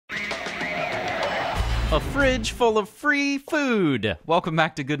A fridge full of free food. Welcome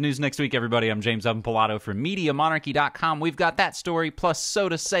back to Good News Next Week, everybody. I'm James Evan Pilato from MediaMonarchy.com. We've got that story, plus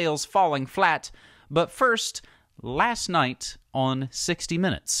soda sales falling flat. But first, last night on 60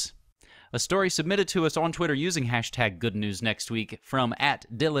 Minutes. A story submitted to us on Twitter using hashtag Good News Next Week from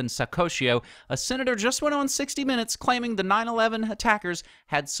 @Dylan Sacosio. A senator just went on 60 Minutes claiming the 9/11 attackers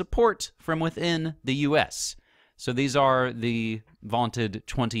had support from within the U.S. So these are the vaunted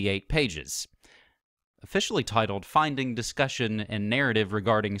 28 pages. Officially titled Finding Discussion and Narrative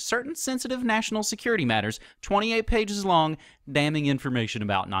Regarding Certain Sensitive National Security Matters, 28 pages long, damning information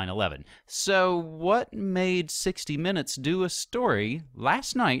about 9/11. So what made 60 Minutes do a story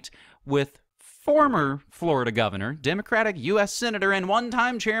last night with former Florida governor, Democratic U.S. Senator, and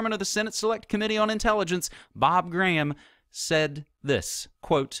one-time chairman of the Senate Select Committee on Intelligence, Bob Graham, said this,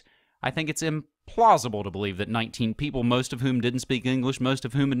 quote, "I think it's plausible to believe that 19 people, most of whom didn't speak English, most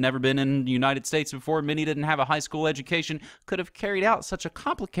of whom had never been in the United States before, many didn't have a high school education, could have carried out such a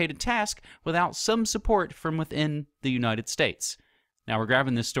complicated task without some support from within the United States." Now, we're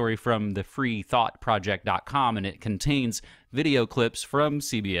grabbing this story from the freethoughtproject.com, and it contains video clips from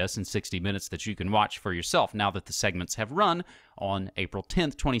CBS and 60 Minutes that you can watch for yourself. Now that the segments have run on April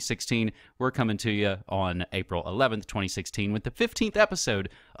 10th, 2016, we're coming to you on April 11th, 2016, with the 15th episode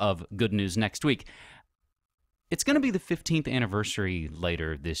of Good News Next Week. It's going to be the 15th anniversary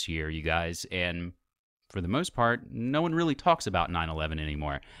later this year, you guys, and for the most part, no one really talks about 9/11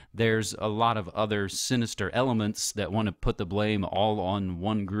 anymore. There's a lot of other sinister elements that want to put the blame all on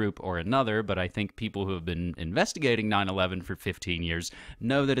one group or another, but I think people who have been investigating 9/11 for 15 years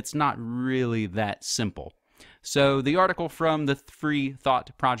know that it's not really that simple. So the article from the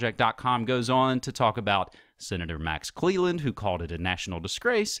freethoughtproject.com goes on to talk about Senator Max Cleland, who called it a national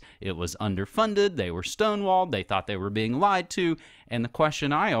disgrace. It was underfunded, they were stonewalled, they thought they were being lied to, and the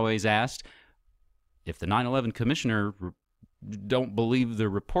question I always asked, if the 9/11 commissioner don't believe the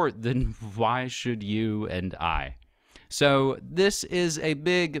report, then why should you and I? So this is a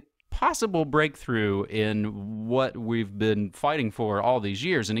big possible breakthrough in what we've been fighting for all these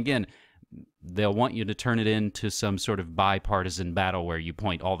years. And again, they'll want you to turn it into some sort of bipartisan battle where you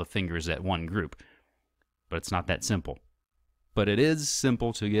point all the fingers at one group. But it's not that simple. But it is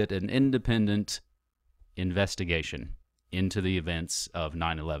simple to get an independent investigation into the events of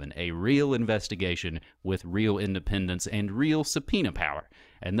 9/11, a real investigation with real independence and real subpoena power.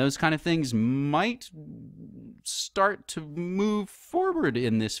 And those kind of things might start to move forward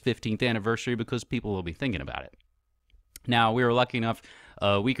in this 15th anniversary because people will be thinking about it. Now, we were lucky enough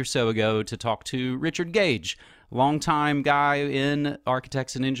a week or so ago to talk to Richard Gage, longtime guy in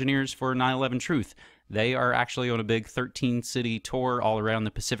Architects and Engineers for 9/11 Truth. They are actually on a big 13-city tour all around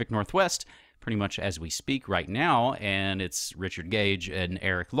the Pacific Northwest, pretty much as we speak right now, and it's Richard Gage and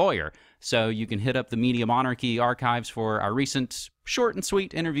Eric Lawyer. So you can hit up the Media Monarchy archives for our recent short and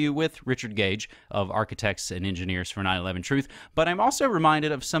sweet interview with Richard Gage of Architects and Engineers for 9/11 Truth. But I'm also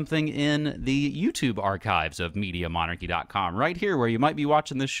reminded of something in the YouTube archives of MediaMonarchy.com, right here where you might be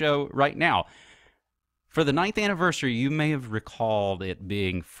watching this show right now. For the 9th anniversary, you may have recalled it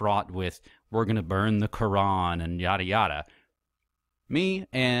being fraught with, we're going to burn the Quran and yada yada. Me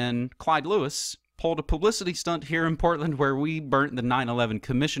and Clyde Lewis pulled a publicity stunt here in Portland where we burnt the 9/11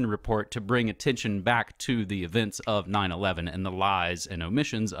 Commission report to bring attention back to the events of 9/11 and the lies and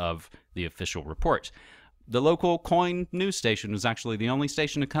omissions of the official report. The local Coin news station was actually the only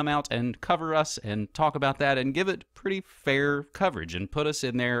station to come out and cover us and talk about that and give it pretty fair coverage and put us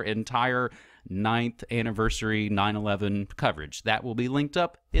in their entire 9th anniversary 9/11 coverage. That will be linked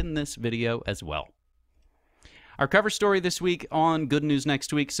up in this video as well. Our cover story this week on Good News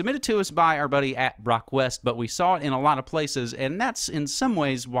Next Week, submitted to us by our buddy @Brock West, but we saw it in a lot of places, and that's in some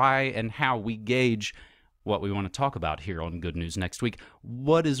ways why and how we gauge what we want to talk about here on Good News Next Week.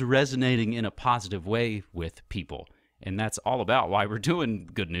 What is resonating in a positive way with people? And that's all about why we're doing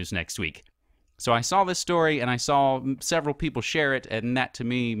Good News Next Week. So I saw this story, and I saw several people share it, and that to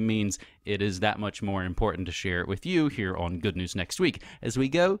me means it is that much more important to share it with you here on Good News Next Week as we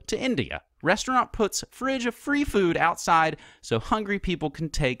go to India. Restaurant puts fridge of free food outside so hungry people can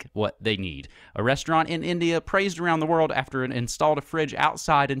take what they need. A restaurant in India praised around the world after it installed a fridge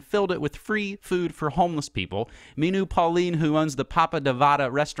outside and filled it with free food for homeless people. Meenu Pauline, who owns the Papa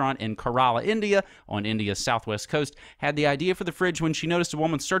Devada restaurant in Kerala, India, on India's southwest coast, had the idea for the fridge when she noticed a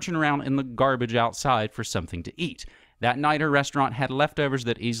woman searching around in the garbage outside for something to eat. That night, her restaurant had leftovers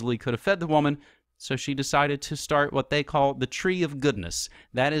that easily could have fed the woman, so she decided to start what they call the Tree of Goodness.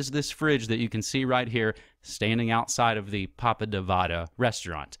 That is this fridge that you can see right here standing outside of the Papa Devada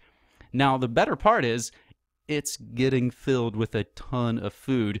restaurant. Now, the better part is it's getting filled with a ton of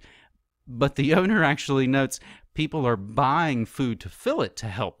food. But the owner actually notes people are buying food to fill it to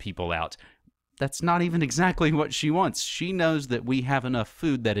help people out. That's not even exactly what she wants. She knows that we have enough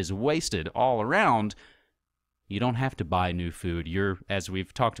food that is wasted all around. You don't have to buy new food. As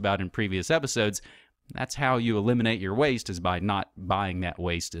we've talked about in previous episodes, that's how you eliminate your waste, is by not buying that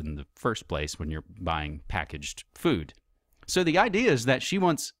waste in the first place when you're buying packaged food. So the idea is that she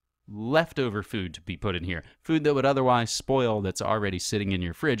wants leftover food to be put in here, food that would otherwise spoil that's already sitting in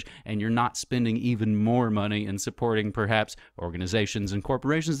your fridge, and you're not spending even more money in supporting perhaps organizations and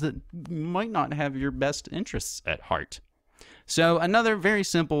corporations that might not have your best interests at heart. So another very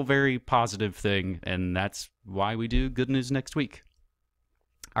simple, very positive thing, and that's why we do Good News Next Week.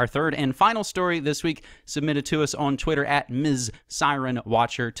 Our third and final story this week, submitted to us on Twitter at Ms. Siren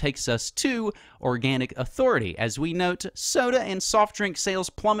Watcher, takes us to Organic Authority. As we note, soda and soft drink sales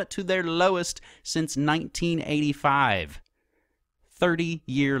plummet to their lowest since 1985.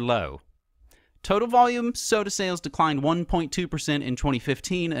 30-year low. Total volume soda sales declined 1.2% in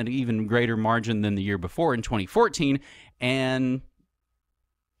 2015, an even greater margin than the year before in 2014, and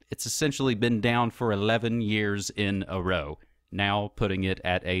it's essentially been down for 11 years in a row, now putting it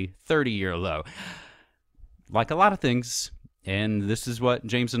at a 30-year low. Like a lot of things, and this is what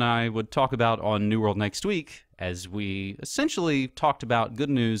James and I would talk about on New World Next Week, as we essentially talked about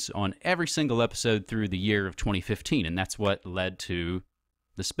good news on every single episode through the year of 2015, and that's what led to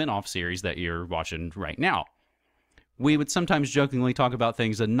the spin-off series that you're watching right now. We would sometimes jokingly talk about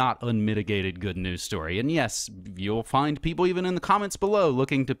things a not unmitigated good news story. And yes, you'll find people even in the comments below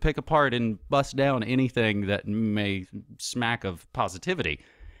looking to pick apart and bust down anything that may smack of positivity.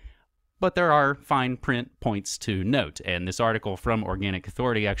 But there are fine print points to note. And this article from Organic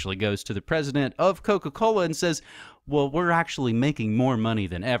Authority actually goes to the president of Coca-Cola and says, well, we're actually making more money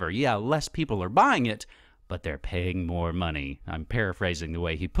than ever. Yeah, less people are buying it, but they're paying more money. I'm paraphrasing the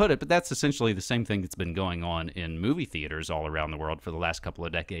way he put it, but that's essentially the same thing that's been going on in movie theaters all around the world for the last couple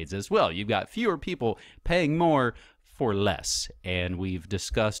of decades as well. You've got fewer people paying more for less. And we've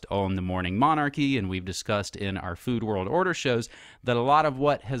discussed on the Morning Monarchy, and we've discussed in our Food World Order shows, that a lot of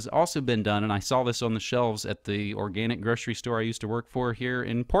what has also been done, and I saw this on the shelves at the organic grocery store I used to work for here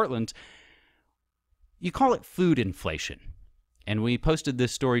in Portland, you call it food inflation. And we posted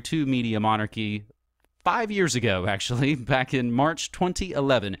this story to Media Monarchy 5 years ago, actually, back in March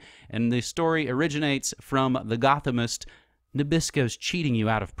 2011. And the story originates from the Gothamist, Nabisco's cheating you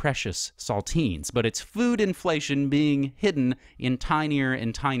out of precious saltines. But it's food inflation being hidden in tinier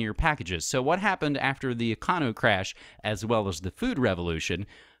and tinier packages. So what happened after the econo crash, as well as the food revolution?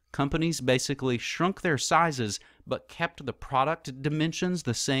 Companies basically shrunk their sizes, but kept the product dimensions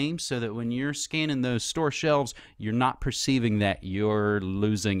the same, so that when you're scanning those store shelves, you're not perceiving that you're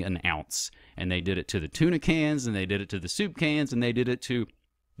losing an ounce. And they did it to the tuna cans, and they did it to the soup cans, and they did it to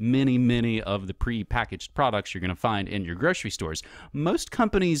many, many of the pre-packaged products you're going to find in your grocery stores. Most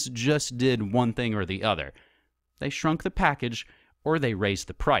companies just did one thing or the other. They shrunk the package, or they raised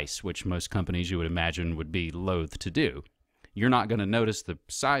the price, which most companies you would imagine would be loath to do. You're not going to notice the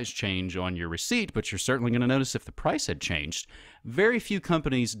size change on your receipt, but you're certainly going to notice if the price had changed. Very few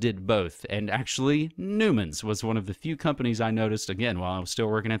companies did both, and actually Newman's was one of the few companies I noticed, again, while I was still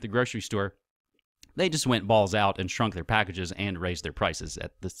working at the grocery store. They just went balls out and shrunk their packages and raised their prices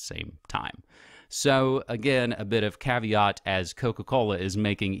at the same time. So, again, a bit of caveat, as Coca-Cola is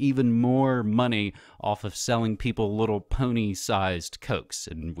making even more money off of selling people little pony-sized Cokes,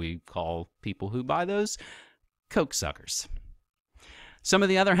 and we call people who buy those Coke suckers. Some of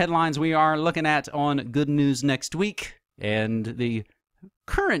the other headlines we are looking at on Good News Next Week, and the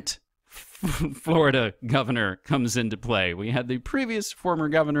current Florida governor comes into play. We had the previous former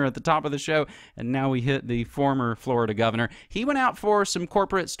governor at the top of the show, and now we hit the former Florida governor. He went out for some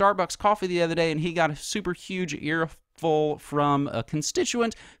corporate Starbucks coffee the other day, and he got a super huge earful from a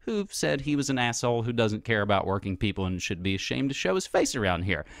constituent who said he was an asshole who doesn't care about working people and should be ashamed to show his face around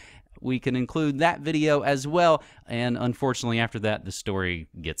here. We can include that video as well, and unfortunately after that the story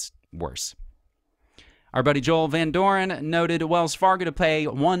gets worse. Our buddy Joel Van Doren noted Wells Fargo to pay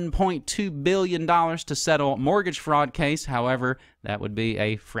 $1.2 billion to settle mortgage fraud case. However, that would be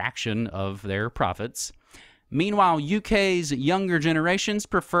a fraction of their profits. Meanwhile, UK's younger generations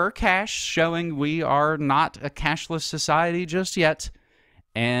prefer cash, showing we are not a cashless society just yet.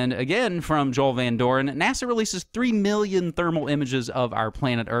 And again, from Joel Van Doren, NASA releases 3 million thermal images of our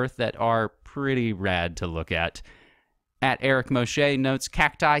planet Earth that are pretty rad to look at. At Eric Moshe notes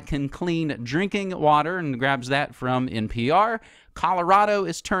cacti can clean drinking water, and grabs that from NPR. Colorado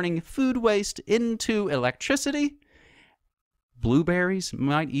is turning food waste into electricity. Blueberries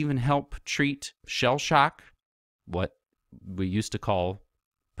might even help treat shell shock, what we used to call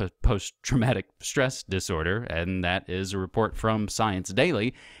post-traumatic stress disorder, and that is a report from Science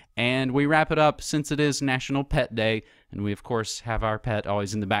Daily. And we wrap it up since it is National Pet Day, and we, of course, have our pet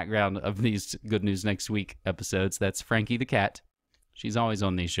always in the background of these Good News Next Week episodes. That's Frankie the cat. She's always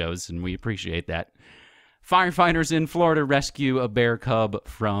on these shows, and we appreciate that. Firefighters in Florida rescue a bear cub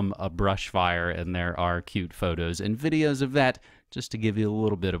from a brush fire, and there are cute photos and videos of that, just to give you a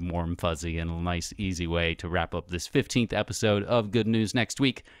little bit of warm fuzzy and a nice, easy way to wrap up this 15th episode of Good News Next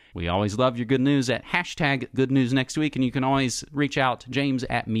Week. We always love your good news at hashtag Good News Next Week, and you can always reach out,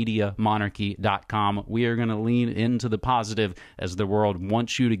 james@MediaMonarchy.com. We are going to lean into the positive as the world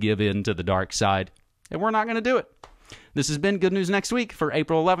wants you to give in to the dark side, and we're not going to do it. This has been Good News Next Week for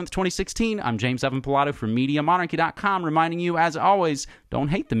April 11th, 2016. I'm James Evan Pilato from MediaMonarchy.com, reminding you, as always, don't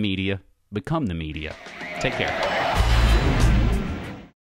hate the media, become the media. Take care.